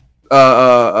interviewed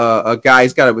a guy.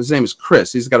 His name is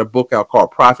Chris. He's got a book out called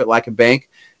Profit Like a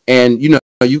Bank, and you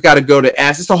got to go to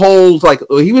ask. It's a whole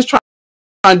he was trying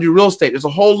to do real estate. There's a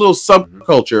whole little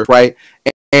subculture, right?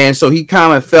 And so he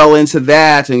kind of fell into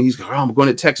that, and he's going, I'm going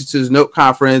to Texas to his note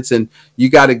conference, and you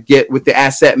got to get with the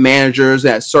asset managers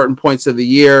at certain points of the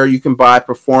year. You can buy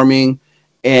performing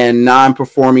and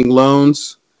non-performing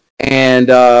loans, and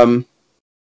you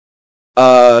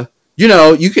can.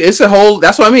 It's a whole.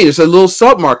 That's what I mean. It's a little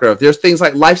sub-market. There's things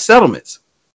like life settlements,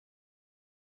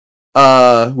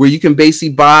 where you can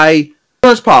basically buy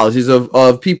insurance policies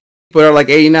of people that are like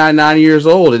 89, 90 years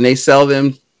old, and they sell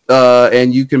them.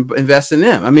 And you can invest in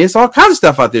them. I mean, it's all kinds of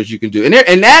stuff out there that you can do. And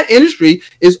that industry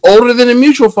is older than the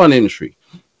mutual fund industry.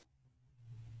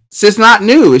 So it's not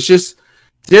new. It's just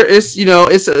it's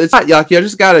not yucky. I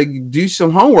just got to do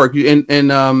some homework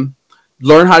and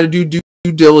learn how to do due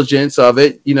diligence of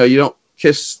it. You don't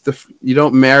you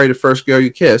don't marry the first girl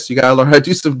you kiss. You got to learn how to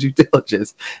do some due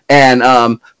diligence. And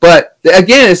but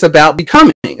again, it's about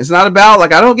becoming. It's not about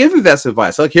I don't give investment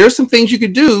advice. Here's some things you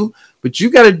could do, but you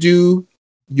got to do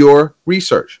your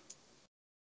research.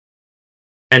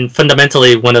 And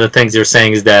fundamentally, one of the things you're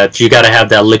saying is that you got to have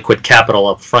that liquid capital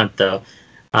up front, though.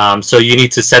 So you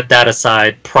need to set that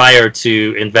aside prior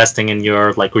to investing in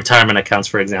your like retirement accounts,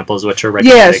 for example, is what you're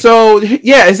recommending. Yeah. So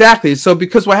yeah, exactly. So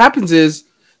because what happens is,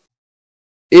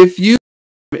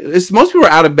 most people are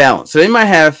out of balance. So they might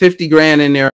have 50 grand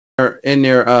in their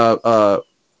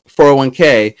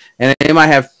 401k, and they might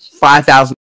have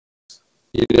 5,000.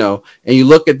 And you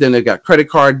look at them, they've got credit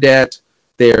card debt.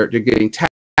 They're getting tax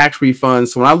refunds.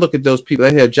 So when I look at those people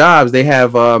that have jobs, they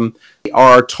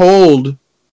are told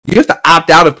you have to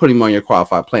opt out of putting money on your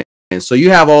qualified plan. And so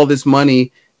you have all this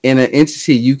money in an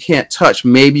entity you can't touch.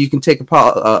 Maybe you can take a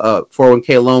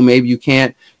 401k loan. Maybe you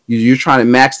can't. You're trying to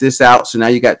max this out. So now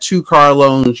you got 2 car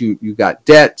loans. You got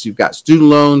debts. You've got student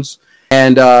loans,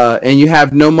 and you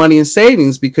have no money in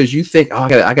savings because you think, oh,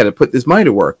 I got to put this money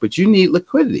to work. But you need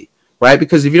liquidity, right?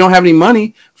 Because if you don't have any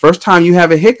money, first time you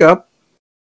have a hiccup,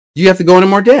 you have to go into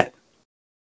more debt.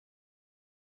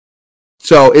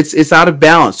 So it's out of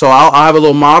balance. So I'll have a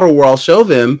little model where I'll show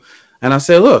them, and I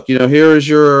say, look, here's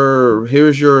your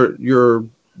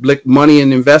money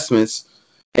and investments,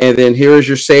 and then here's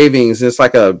your savings. It's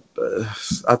like I'll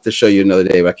have to show you another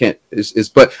day, but I can't.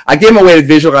 But I give them a way to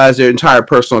visualize their entire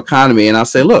personal economy, and I'll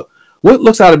say, look, what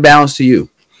looks out of balance to you?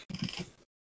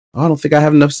 Oh, I don't think I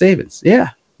have enough savings. Yeah,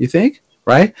 you think,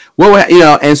 right? Well,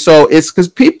 and so it's because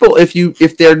people, if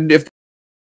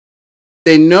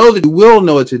they know that you will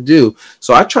know what to do.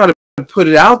 So I try to put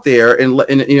it out there, and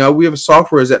we have a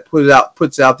software that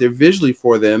puts it out there visually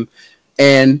for them.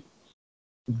 And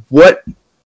what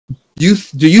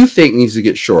do you think needs to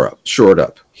get shored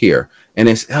up here? And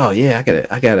it's, oh yeah, I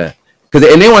gotta, and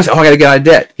they want to say, oh, I gotta get out of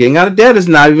debt. Getting out of debt is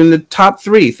not even the top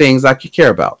 3 things I could care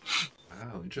about.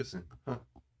 Wow, interesting. Huh.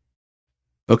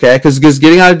 Okay, because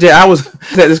getting out of debt, I was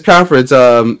at this conference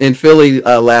in Philly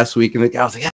last week, and the guy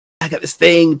was like, I got this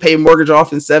thing, pay mortgage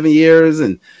off in 7 years,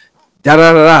 and da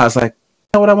da da da. I was like,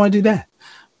 why would I want to do that?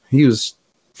 He was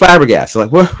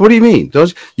flabbergasted. Like, what do you mean?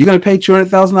 You're going to pay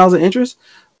 $200,000 in interest?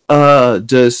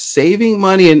 Does saving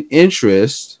money and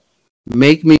interest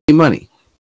make me money?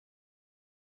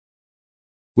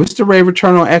 What's the rate of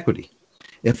return on equity?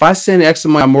 If I send X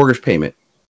amount of mortgage payment,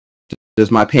 does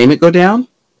my payment go down?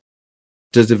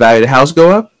 Does the value of the house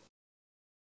go up?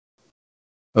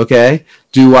 Okay.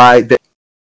 If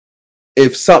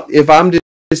I'm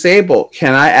disabled,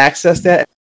 can I access that?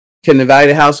 Can the value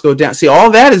of the house go down? See, all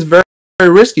that is very,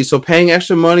 very risky. So paying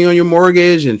extra money on your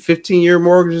mortgage and 15-year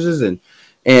mortgages and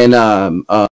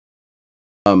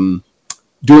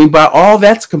doing by all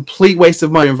that's complete waste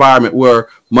of money environment where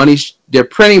they're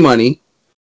printing money.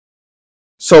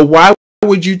 So why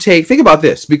would you think about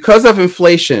this? Because of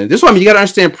inflation. This is what I mean. You got to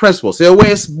understand principles. There are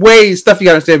ways stuff you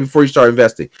got to understand before you start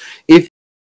investing. Is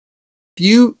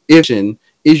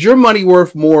your money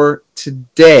worth more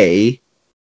today,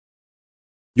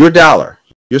 your dollar,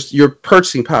 your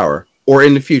purchasing power, or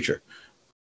in the future?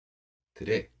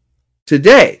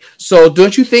 Today. So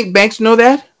don't you think banks know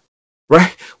that?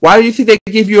 Right? Why do you think they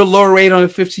give you a lower rate on a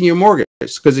 15-year mortgage?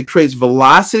 Because it creates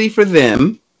velocity for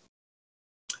them,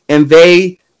 and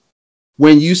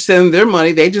when you send their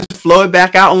money, they just flow it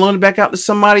back out and loan it back out to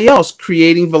somebody else,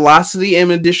 creating velocity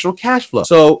and additional cash flow.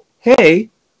 So,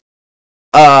 hey,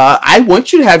 I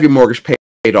want you to have your mortgage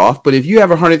paid off, but if you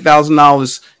have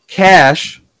 $100,000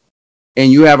 cash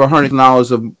and you have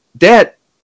 $100,000 of debt,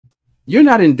 you're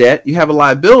not in debt. You have a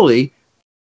liability,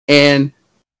 and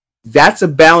that's a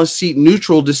balance sheet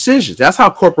neutral decision. That's how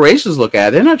corporations look at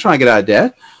it. They're not trying to get out of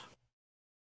debt.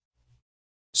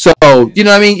 So, you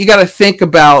know what I mean? You got to think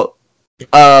about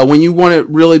when you want to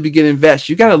really begin to invest,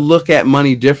 you got to look at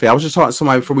money differently. I was just talking to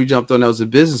somebody before we jumped on that was a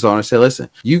business owner. I said, listen,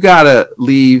 you got to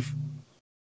leave.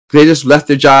 They just left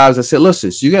their jobs. I said,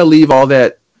 listen, so you got to leave all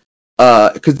that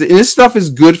because this stuff is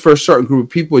good for a certain group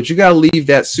of people, but you got to leave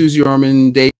that Susie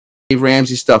Orman, Dave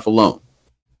Ramsey stuff alone,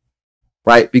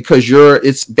 right? Because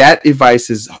that advice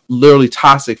is literally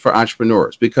toxic for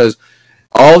entrepreneurs because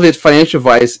all of its financial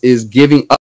advice is giving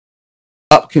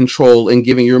up control and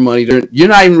giving your money to. You're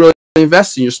not even really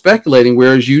investing. You're speculating,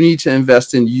 whereas you need to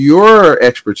invest in your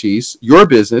expertise, your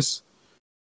business.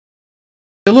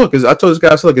 And look, as I told this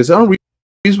guy, look, it's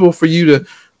unreasonable for you to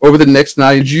over the next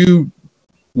 90 days, you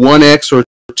 1x or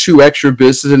 2x your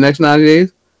business in the next 90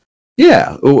 days.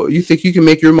 Yeah, you think you can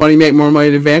make more money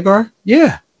than Vanguard?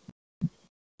 Yeah,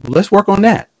 let's work on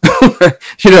that.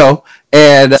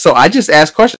 And so I just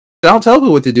ask questions. I don't tell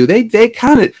people what to do. They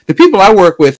kind of, the people I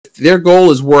work with, their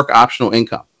goal is work optional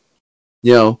income.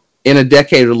 in a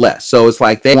decade or less. So it's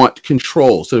like they want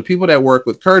control. So the people that work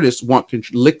with Curtis want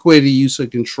liquidity, use,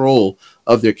 and control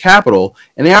of their capital,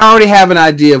 and they already have an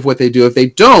idea of what they do. If they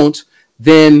don't,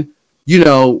 then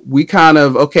we kind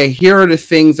of, okay, here are the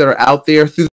things that are out there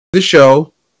through the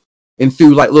show and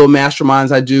through like little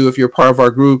masterminds I do if you're part of our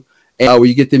group, where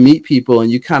you get to meet people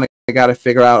and you kind of got to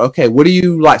figure out, okay, what do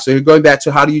you like? So you're going back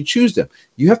to how do you choose them?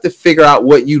 You have to figure out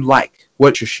what you like,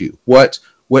 what your shoe, what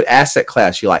asset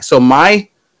class you like. So my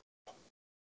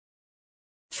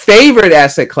favorite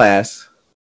asset class,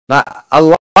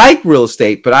 I like real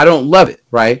estate, but I don't love it,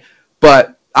 right?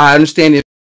 But I understand the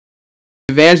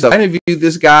advantage of it. I interviewed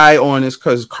this guy on this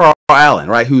because Carl Allen,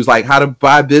 right, who's like how to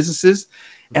buy businesses,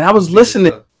 and I was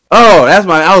listening. Oh,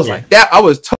 I was like that. I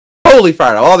was totally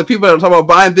fired up. All the people that are talking about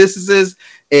buying businesses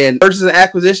and purchase and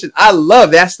acquisition, I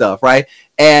love that stuff, right?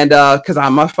 And because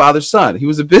I'm my father's son, he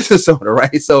was a business owner,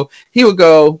 right? So he would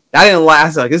go. I didn't lie. I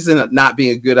was like, this is not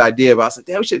being a good idea. But I was like,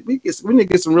 damn, we need to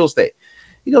get some real estate.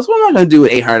 He goes, what am I going to do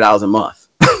with $800 a month?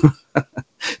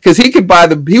 Because he would buy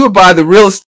the real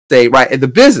estate, right, at the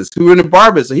business. We were in the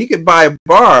bar business, so he could buy a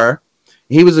bar.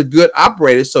 He was a good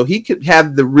operator, so he could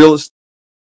have the real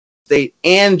estate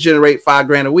and generate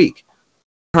 $5,000 a week,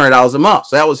 $100 a month.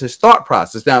 So that was his thought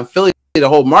process. Now in Philly, the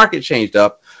whole market changed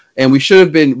up, and we should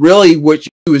have been really what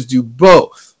you do is do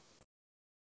both.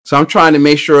 So I'm trying to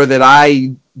make sure that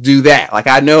I do that. Like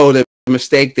I know the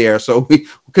mistake there. So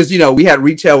because we had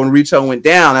retail when retail went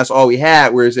down, that's all we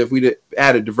had. Whereas if we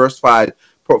had a diversified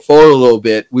portfolio a little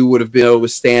bit, we would have been able to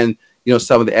withstand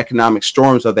some of the economic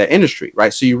storms of that industry,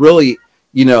 right? So you really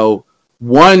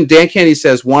Dan Kennedy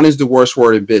says one is the worst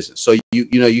word in business. So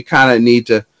you kind of need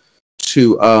to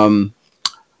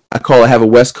I call it have a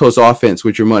West Coast offense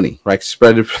with your money, right?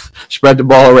 Spread the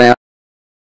ball around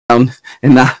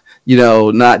and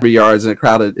not 3 yards in a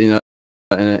crowded, in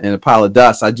a pile of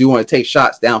dust. I do want to take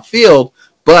shots downfield,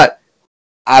 but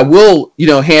I will,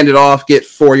 hand it off, get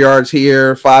 4 yards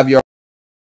here, 5 yards,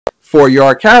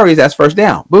 4-yard carries. That's first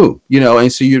down. Boom.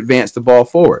 And so you advance the ball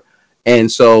forward.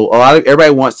 And so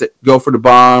everybody wants to go for the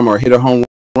bomb or hit a home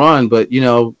run, but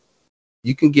you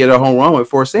can get a home run with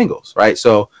 4 singles, right?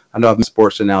 So I know I've been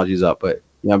sports analogies up, but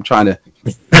I'm trying to.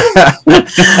 I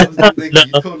was thinking,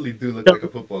 you totally do look like a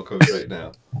football coach right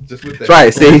now. Just with that.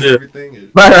 Right. See. Everything.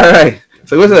 Right.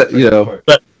 So what's that?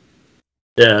 But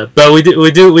yeah, but we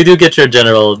do get your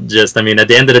general gist. I mean, at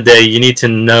the end of the day, you need to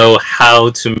know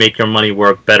how to make your money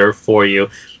work better for you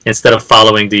instead of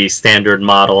following the standard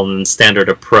model and standard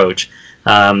approach.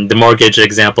 The mortgage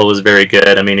example was very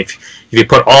good. I mean, if you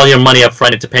put all your money up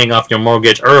front into paying off your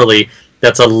mortgage early,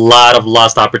 that's a lot of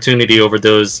lost opportunity over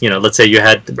those, let's say you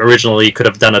could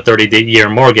have done a 30-year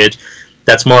mortgage.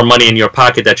 That's more money in your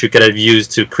pocket that you could have used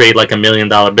to create like $1 million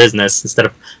business instead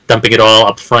of dumping it all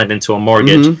up front into a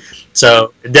mortgage. Mm-hmm.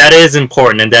 So that is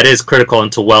important and that is critical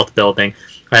into wealth building.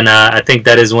 And I think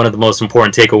that is one of the most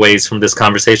important takeaways from this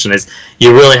conversation is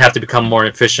you really have to become more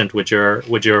efficient with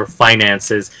your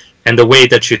finances and the way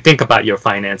that you think about your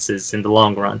finances in the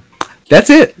long run.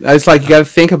 That's it. It's like you got to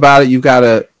think about it. You've got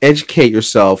to educate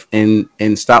yourself and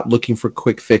stop looking for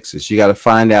quick fixes. You got to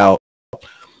find out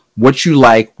what you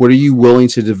like, what are you willing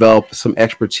to develop some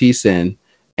expertise in,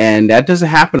 and that doesn't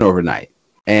happen overnight.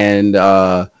 And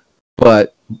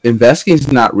but investing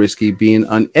is not risky. Being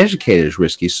uneducated is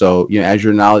risky. So as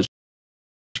your knowledge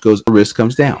goes, the risk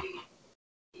comes down.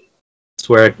 That's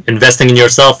where investing in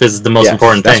yourself is the most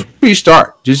important thing. That's where you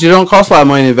start. You don't cost a lot of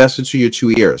money to invest until you're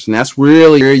 2 years, and that's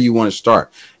really where you want to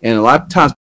start. And a lot of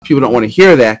times people don't want to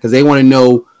hear that because they want to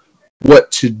know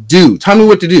what to do. Tell me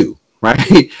what to do,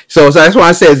 right? So that's why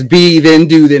I say it's be, then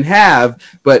do, then have.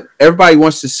 But everybody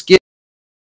wants to skip.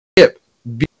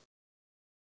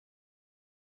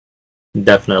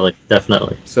 Definitely.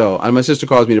 So my sister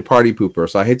calls me the party pooper,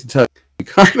 so I hate to tell you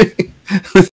coming.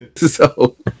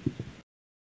 So.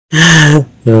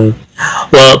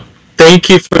 Well, thank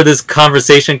you for this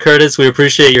conversation, Curtis. We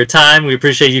appreciate your time. We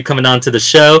appreciate you coming on to the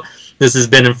show. This has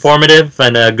been informative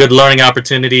and a good learning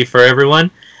opportunity for everyone.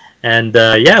 And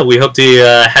we hope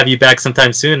to have you back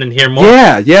sometime soon and hear more.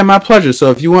 Yeah, my pleasure.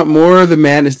 So if you want more of the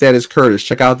madness that is Curtis,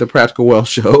 check out the Practical Wealth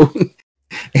Show,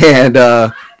 and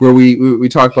where we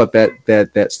talk about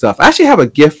that stuff. I actually have a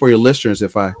gift for your listeners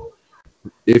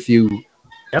if you.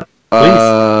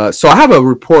 So I have a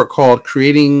report called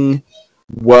Creating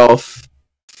Wealth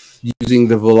Using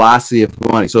the Velocity of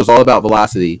Money. So it's all about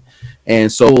velocity.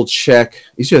 And so we'll check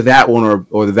either that one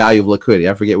or the value of liquidity.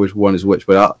 I forget which one is which,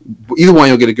 but either one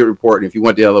you'll get a good report. And if you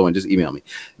want the other one, just email me.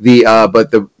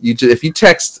 If you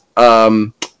text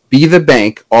Be the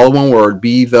Bank, all one word,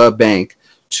 Be the Bank,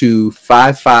 to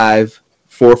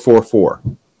 55444.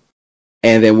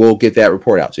 and then we'll get that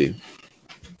report out to you.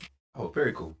 Oh,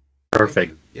 very cool.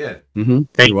 Perfect. Yeah.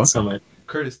 Thank you so much.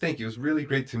 Curtis, thank you. It was really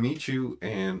great to meet you,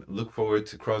 and look forward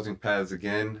to crossing paths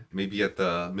again, maybe at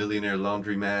the Millionaire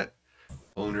Laundromat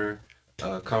owner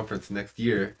conference next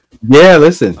year. Yeah,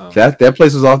 listen, that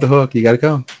place was off the hook. You got to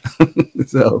come.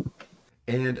 So,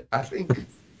 and I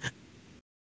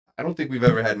don't think we've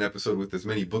ever had an episode with as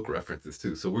many book references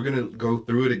too. So we're gonna go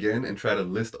through it again and try to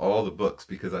list all the books,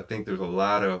 because I think there's a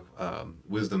lot of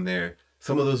wisdom there.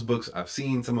 Some of those books I've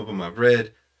seen, some of them I've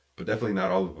read, but definitely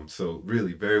not all of them. So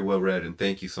really very well read, and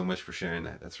thank you so much for sharing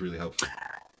that. That's really helpful.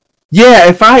 Yeah,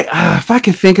 if I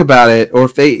can think about it, or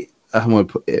if they, I want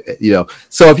to put,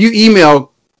 so if you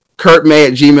email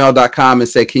kurtmay@gmail.com and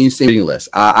say, can you send me a list?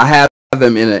 I have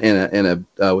them in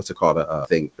a what's it called, a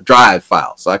drive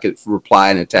file, so I could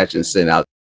reply and attach and send out.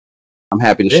 I'm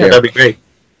happy to share. That'd be great.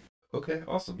 Okay,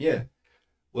 awesome. Yeah.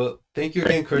 Well, thank you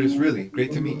again, Curtis. Really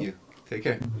great to meet you. Take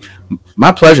care.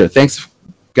 My pleasure. Thanks,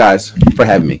 guys, for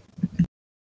having me.